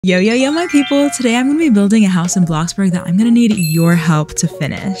Yo, my people. Today I'm going to be building a house in Bloxburg that I'm going to need your help to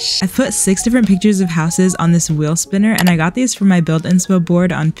finish. I've put 6 different pictures of houses on this wheel spinner, and I got these from my build inspo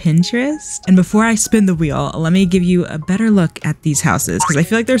board on Pinterest. And before I spin the wheel, let me give you a better look at these houses because I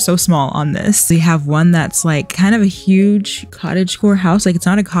feel like they're so small on this. We have one that's like kind of a huge cottagecore house. Like it's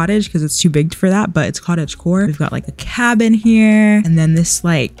not a cottage because it's too big for that, but it's cottagecore. We've got like a cabin here, and then this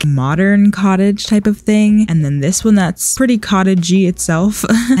like modern cottage type of thing. And then this one that's pretty cottagey itself.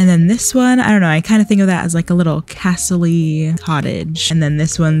 And then this one, I don't know, I kind of think of that as like a little castle-y cottage. And then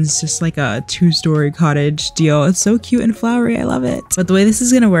this one's just like a 2-story cottage deal. It's so cute and flowery. I love it. But the way this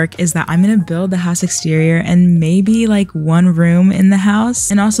is going to work is that I'm going to build the house exterior and maybe like one room in the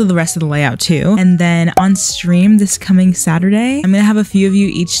house and also the rest of the layout too. And then on stream this coming Saturday, I'm going to have a few of you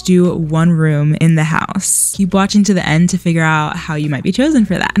each do one room in the house. Keep watching to the end to figure out how you might be chosen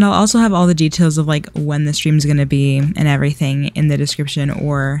for that. And I'll also have all the details of like when the stream is going to be and everything in the description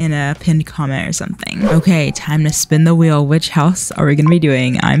or in a pinned comment or something. Okay, time to spin the wheel. Which house are we gonna be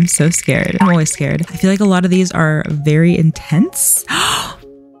doing? I'm so scared. I'm always scared. I feel like a lot of these are very intense. Oh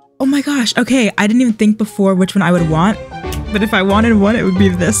my gosh. Okay, I didn't even think before which one I would want, but if I wanted one, it would be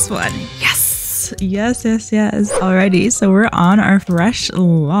this one. Yes. Yes. Alrighty, so we're on our fresh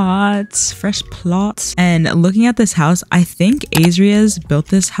plot. And looking at this house, I think Azria's built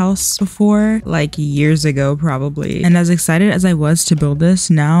this house before, like years ago probably. And as excited as I was to build this,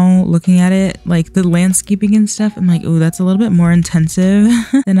 now looking at it, like the landscaping and stuff, I'm like, oh, that's a little bit more intensive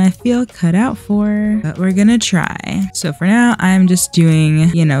than I feel cut out for, but we're gonna try. So for now, I'm just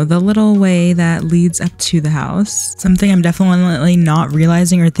doing, you know, the little way that leads up to the house. Something I'm definitely not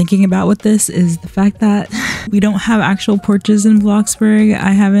realizing or thinking about with this is the fact that we don't have actual porches in Bloxburg.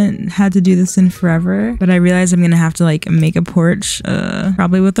 I haven't had to do this in forever, but I realize I'm gonna have to like make a porch,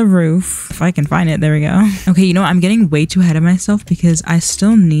 probably with a roof if I can find it. There we go. Okay, you know what? I'm getting way too ahead of myself because I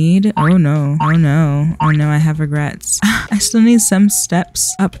still need, oh no, I have regrets. I still need some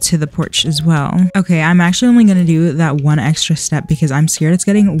steps up to the porch as well. Okay, I'm actually only gonna do that one extra step because I'm scared it's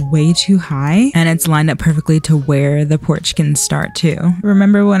getting way too high and it's lined up perfectly to where the porch can start too.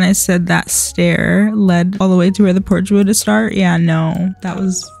 Remember when I said that stair led all the way to where the porch would start? Yeah, no, that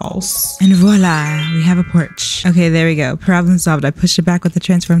was false. And voila, we have a porch. Okay, there we go. Problem solved. I pushed it back with the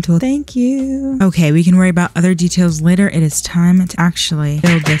transform tool. Thank you. Okay, we can worry about other details later. It is time to actually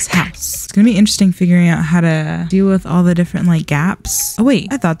build this house. It's gonna be interesting figuring out how to deal with all the different like gaps. Oh wait,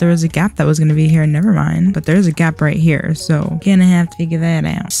 I thought there was a gap that was gonna be here. Never mind. But there's a gap right here, so gonna have to figure that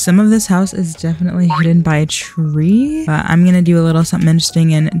out. Some of this house is definitely hidden by a tree, but I'm gonna do a little something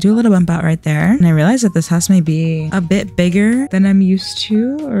interesting and do a little bump out right there. And I realize that this house may be a bit bigger than I'm used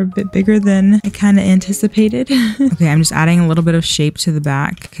to, or a bit bigger than I kind of anticipated. Okay, I'm just adding a little bit of shape to the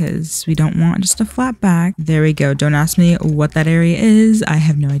back because we don't want just a flat back. There we go. Don't ask me what that area is. I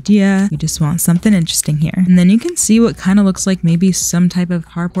have no idea. We just want something interesting here. And then you can see what kind of looks like maybe some type of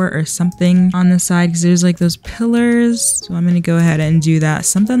carport or something on the side because there's like those pillars. So I'm going to go ahead and do that,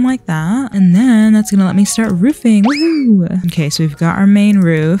 something like that. And then that's going to let me start roofing. Woohoo! Okay, so we've got our main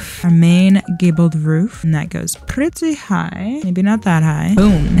roof, our main gabled roof, and that goes pretty high, maybe not that high.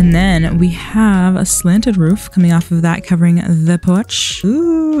 Boom. And then we have a slanted roof coming off of that covering the porch.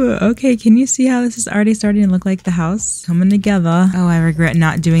 Ooh, okay, can you see how this is already starting to look like the house coming together? Oh, I regret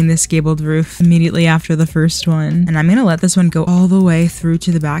not doing this gabled roof immediately after the first one, and I'm gonna let this one go all the way through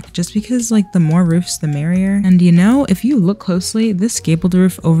to the back just because like the more roofs the merrier. And you know, if you look closely, this gabled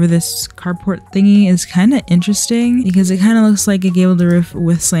roof over this carport thingy is kind of interesting because it kind of looks like a gabled roof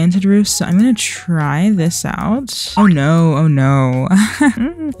with slanted roofs. So I'm gonna try this out. Oh no,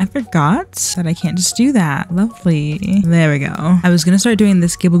 I forgot that I can't just do that. Lovely. There we go. I was gonna start doing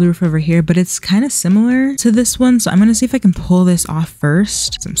this gabled roof over here, but it's kind of similar to this one, so I'm gonna see if I can pull this off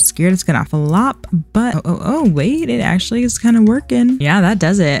first. I'm scared it's gonna flop, but oh wait, it actually is kind of working. Yeah, that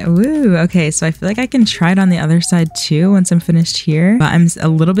does it. Woo. Okay, so I feel like I can try it on the other side too once I'm finished here, but I'm a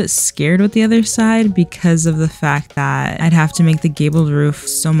little bit scared with the other side because of the fact that I'd have to make the gabled roof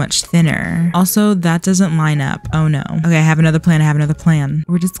so much thinner. Also, that doesn't line up. Oh no. Okay, I have another plan.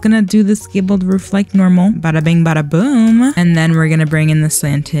 We're just gonna do this gabled roof like normal. Bada bing, bada boom. And then we're gonna bring in the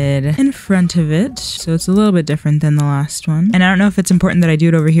slanted in front of it. So it's a little bit different than the last one. And I don't know if it's important that I do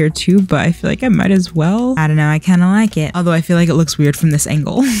it over here too, but I feel like I might as well. I don't know. I kind of like it. Although I feel like it looks weird from this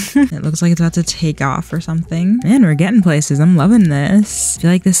angle. It looks like it's about to take off or something. Man, we're getting places. I'm loving this. I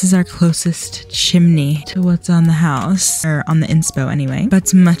feel like this is our closest chimney to what's on the house, or on the inspo anyway, but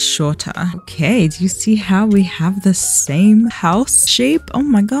it's much shorter. Okay, do you see see how we have the same house shape? Oh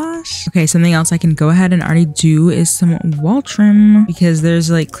my gosh. Okay, something else I can go ahead and already do is some wall trim, because there's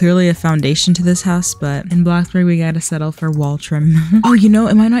like clearly a foundation to this house, but in Bloxburg we gotta settle for wall trim. Oh, you know,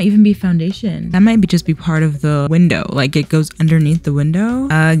 it might not even be foundation. That might just be part of the window, like it goes underneath the window.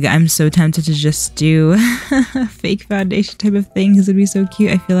 I'm so tempted to just do a fake foundation type of thing because it'd be so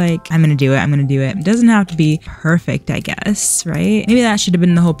cute. I feel like I'm gonna do it. It doesn't have to be perfect, I guess, right? Maybe that should have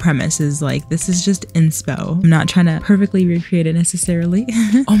been the whole premise, is like, this is just inspo. I'm not trying to perfectly recreate it necessarily.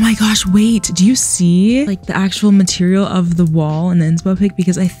 Oh my gosh, wait, do you see like the actual material of the wall in the inspo pic?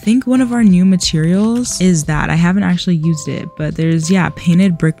 Because I think one of our new materials is that. I haven't actually used it, but there's, yeah,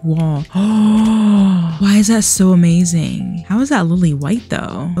 painted brick wall. Oh, why is that so amazing? How is that lily white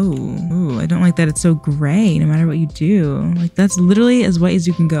though? Oh, I don't like that it's so gray no matter what you do. Like, that's literally as white as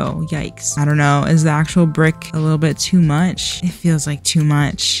you can go. Yikes. I don't know, is the actual brick a little bit too much? It feels like too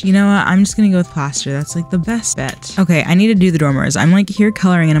much. You know what, I'm just gonna go with plaster. That's like the best bet. Okay, I need to do the dormers. I'm like here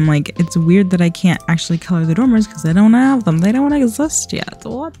coloring and I'm like, it's weird that I can't actually color the dormers because I don't have them. They don't exist yet.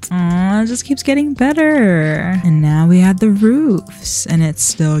 What? Aw, it just keeps getting better. And now we add the roofs and it's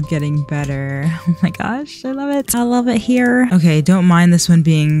still getting better. Oh my gosh, I love it. I love it here. Okay, don't mind this one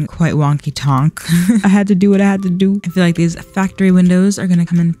being quite wonky tonk. I had to do what I had to do. I feel like these factory windows are gonna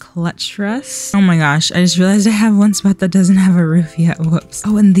come in clutch for us. Oh my gosh, I just realized I have one spot that doesn't have a roof yet. Whoops.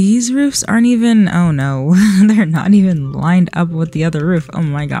 Oh, and these roofs aren't even, oh no, they're not even lined up with the other roof. Oh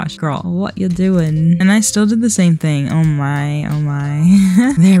my gosh, girl, what you doing? And I still did the same thing. Oh my, oh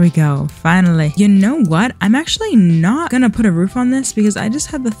my. There we go, finally. You know what? I'm actually not gonna put a roof on this because I just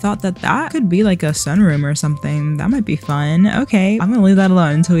had the thought that that could be like a sunroom or something. That might be fun. Okay, I'm gonna leave that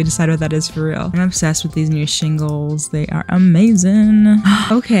alone until we decide what that is for real. I'm obsessed with these new shingles. They are amazing.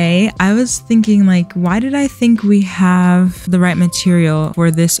 Okay, I was thinking like, why did I think we have the right material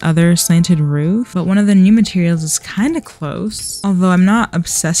for this other slanted roof? But one of the new materials is kind of close, although I'm not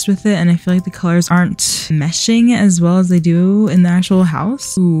obsessed with it and I feel like the colors aren't meshing as well as they do in the actual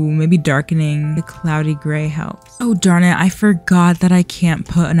house. Ooh, maybe darkening the cloudy gray helps. Oh darn it, I forgot that I can't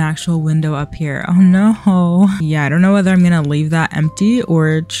put an actual window up here. Oh no. Yeah, I don't know whether I'm gonna leave that empty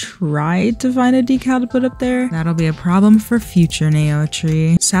or try to find a decal to put up there. That'll be a problem for future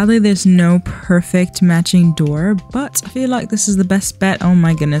naoetry. Sadly, there's no perfect matching door, but I feel like this is the best bet. Oh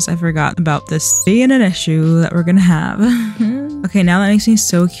my goodness, I forgot about this being an issue that we're gonna have. Okay, now that makes me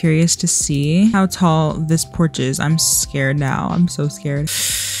so curious to see how tall this porch is. I'm scared now. I'm so scared.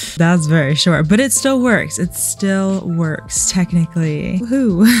 That's very short, but it still works. It still works technically.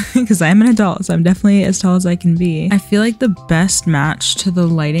 Woohoo! Because I'm an adult, so I'm definitely as tall as I can be. I feel like the best match to the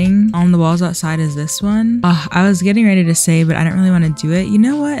lighting on the walls outside is this one. I was getting ready to say, but I don't really want to do it. You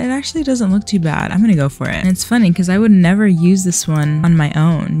know what? It actually doesn't look too bad. I'm gonna go for it. And it's funny because I would never use this one on my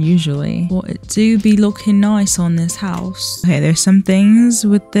own usually. Well, it do be looking nice on this house. Okay, there's some things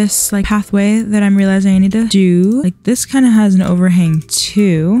with this like pathway that I'm realizing I need to do. Like this kind of has an overhang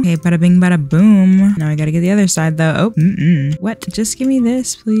too. Okay, bada bing, bada boom. Now I gotta get the other side though. Oh, what? Just give me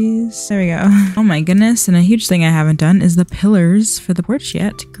this, please. There we go. Oh my goodness. And a huge thing I haven't done is the pillars for the porch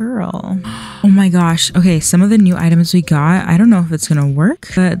yet. Girl. Oh my gosh. Okay, some of the new items we got, I don't know if it's gonna work,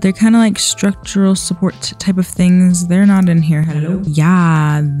 but they're kind of like structural support type of things. They're not in here. Hello?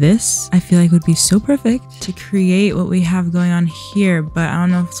 Yeah, this I feel like would be so perfect to create what we have going on here, but I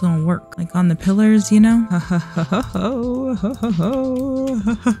don't know if it's gonna work. Like on the pillars, you know?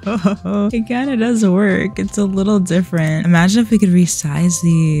 It kind of does work. It's a little different. Imagine if we could resize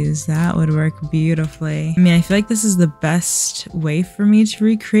these. That would work beautifully. I mean, I feel like this is the best way for me to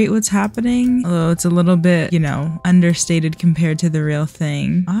recreate what's happening, although it's a little bit, you know, understated compared to the real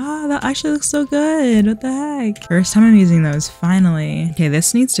thing. Ah, that actually looks so good. What the heck? First time I'm using those, finally. Okay,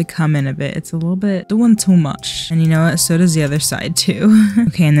 this needs to come in a bit. It's a little bit doing too much. And you know what? So does the other side too.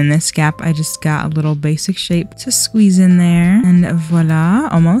 Okay, and then this gap, I just got a little basic shape to squeeze in there. And voila,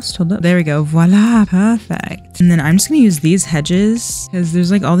 almost. Hold up. There we go. Voila, perfect. And then I'm just gonna use these hedges because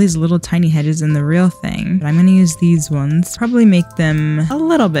there's like all these little tiny hedges in the real thing. But I'm gonna use these ones, probably make them a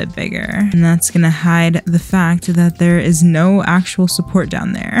little bit bigger. And that's gonna hide the fact that there is no actual support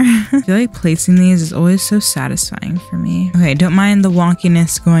down there. I feel like placing these is always so satisfying for me. Okay, don't mind the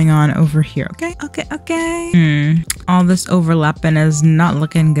wonkiness going on over here. Okay, okay, okay. All this overlapping is not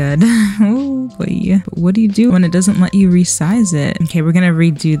looking good. Oh boy. But what do you do when it doesn't let you resize it? Okay, we're gonna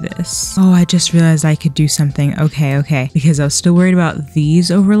redo this. Oh, I just realized I could do something. Okay, because I was still worried about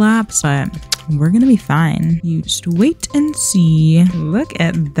these overlaps, but We're gonna be fine. You just wait and see. Look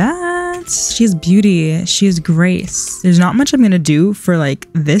at that. She has beauty. She has grace. There's not much I'm gonna do for like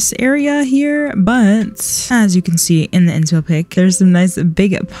this area here, but as you can see in the inspo pic, there's some nice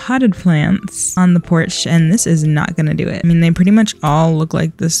big potted plants on the porch, and this is not gonna do it. I mean, they pretty much all look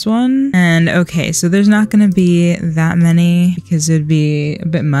like this one. And okay, so there's not gonna be that many because it'd be a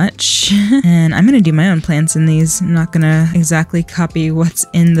bit much. And I'm gonna do my own plants in these. I'm not gonna exactly copy what's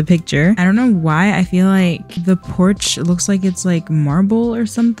in the picture. I don't know why I feel like the porch looks like it's like marble or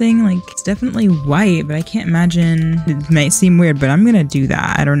something. Like it's definitely white, but I can't imagine. It might seem weird, but I'm gonna do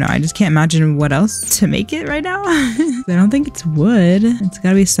that. I don't know. I just can't imagine what else to make it right now. I don't think it's wood. It's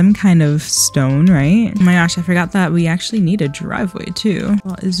gotta be some kind of stone, right? Oh my gosh, I forgot that we actually need a driveway too.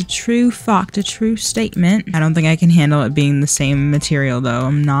 Well, it's a true fact, a true statement. I don't think I can handle it being the same material though.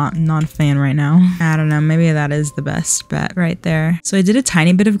 I'm not a fan right now. I don't know. Maybe that is the best bet right there. So I did a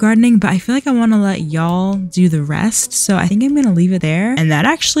tiny bit of gardening, but I feel like I want to let y'all do the rest. So I think I'm gonna leave it there. And that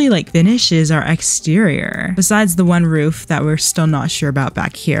actually like finishes our exterior. Besides the one roof that we're still not sure about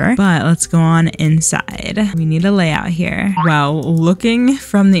back here. But let's go on inside. We need a layout here. Wow, looking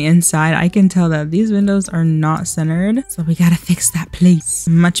from the inside, I can tell that these windows are not centered. So we gotta fix that, please.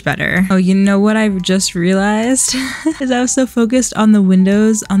 Much better. Oh, you know what I've just realized? Is I was so focused on the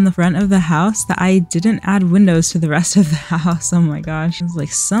windows on the front of the house that I didn't add windows to the rest of the house. Oh my gosh. I was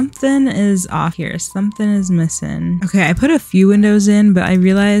like, something is off here. Something is missing. Okay, I put a few windows in, but I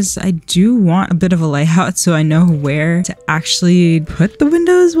realized I do want a bit of a layout so I know where to actually put the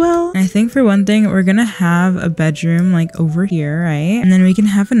windows well. And I think for one thing, we're gonna have a bedroom like over here, right? And then we can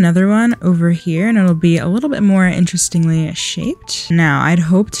have another one over here and it'll be a little bit more interestingly shaped. Now, I'd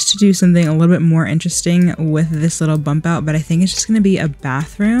hoped to do something a little bit more interesting with this little bump out, but I think it's just gonna be a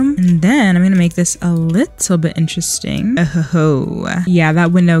bathroom. And then I'm gonna make this a little bit interesting. Oh, yeah,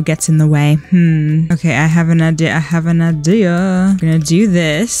 that window gets in the way. Okay, I have an idea. I'm gonna do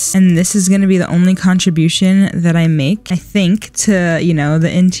this, and this is gonna be the only contribution that I make, I think, to, you know,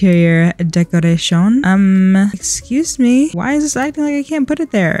 the interior decoration. Excuse me. Why is this acting like I can't put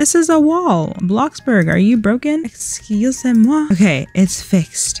it there? This is a wall. Bloxburg, are you broken? Excuse-moi. Okay, it's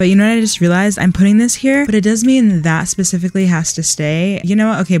fixed. But you know what I just realized? I'm putting this here, but it does mean that specifically has to stay. You know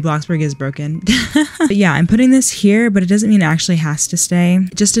what? Okay, Bloxburg is broken. But yeah, I'm putting this here, but it doesn't mean it actually has to stay.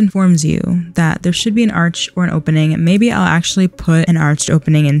 It just informs you that there should be an arch or an opening. Maybe I'll actually put an arched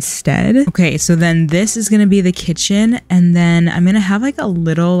opening instead. Okay, so then this is gonna be the kitchen, and then I'm gonna have like a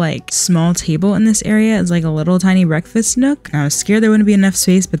little like small table in this area. It's like a little tiny breakfast nook. I was scared there wouldn't be enough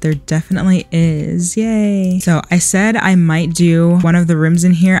space, but there definitely is. Yay. So I said I might do one of the rooms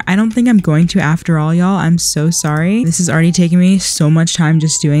in here. I don't think I'm going to after all, y'all. I'm so sorry. This is already taking me so much time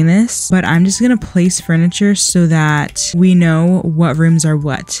just doing this, but I'm just gonna place furniture so that we know what rooms are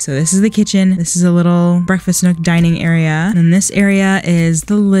what. So this is the kitchen. This is a little breakfast nook dining area. And this area is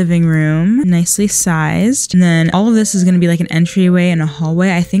the living room, nicely sized. And then all of this is gonna be like an entryway and a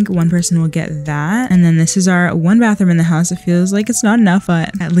hallway. I think one person will get that. And then this is our one bathroom in the house. It feels like it's not enough,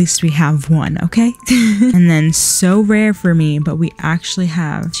 but at least we have one, okay? And then so rare for me, but we actually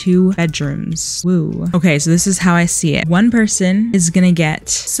have 2 bedrooms. Woo. Okay, so this is how I see it. One person is gonna get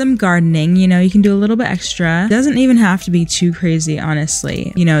some gardening. You know, you can do a little bit extra. Doesn't even have to be too crazy,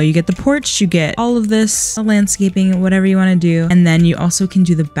 honestly. You know, you get the porch, you get all of this, landscaping, whatever you want to do. And then you also can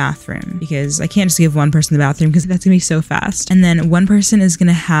do the bathroom, because I can't just give one person the bathroom because that's gonna be so fast. And then one person is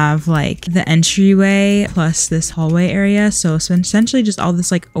gonna have like the entryway plus this hallway area. So essentially just all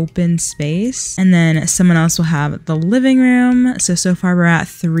this like open space. And then someone else will have the living room. So far we're at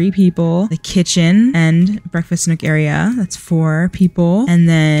 3 people. The kitchen and breakfast nook area. That's 4 people. And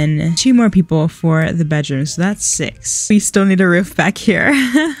then 2 more people for the bedroom. So that's 6. We still need a roof back here.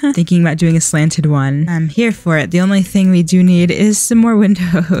 Thinking about doing a slanted one. I'm here for it. The only thing we do need is some more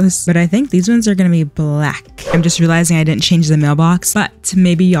windows. But I think these ones are gonna be black. I'm just realizing I didn't change the mailbox, but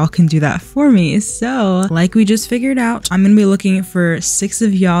maybe y'all can do that for me. So like we just figured out, I'm gonna be looking for 6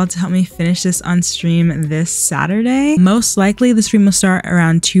 of y'all to help me finish this on stream this Saturday. Most likely the stream will start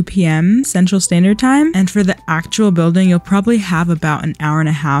around 2 p.m. Central Standard Time. And for the actual building, you'll probably have about an hour and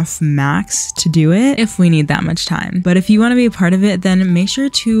a half max to do it if we need that much time. But if you want to be a part of it, then make sure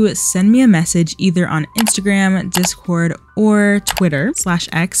to send me a message either on Instagram, Discord, or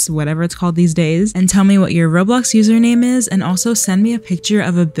Twitter/X, whatever it's called these days, and tell me what your Roblox username is, and also send me a picture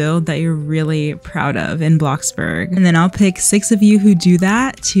of a build that you're really proud of in Bloxburg. And then I'll pick 6 of you who do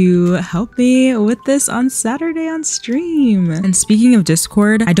that to help me with this on Saturday on stream. And speaking of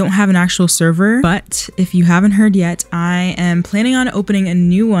Discord, I don't have an actual server, but if you haven't heard yet, I am planning on opening a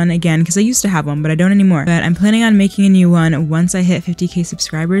new one again, because I used to have one, but I don't anymore. But I'm planning on making a new one once I hit 50k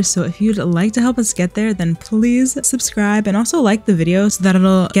subscribers. subscribers. So if you'd like to help us get there, then please subscribe and also like the video so that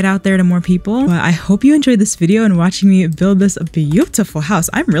it'll get out there to more people. But I hope you enjoyed this video and watching me build this beautiful house.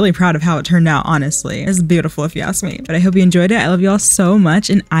 I'm really proud of how it turned out, honestly. It's beautiful if you ask me. But I hope you enjoyed it. I love you all so much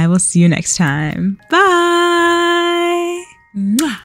and I will see you next time. Bye! Mwah!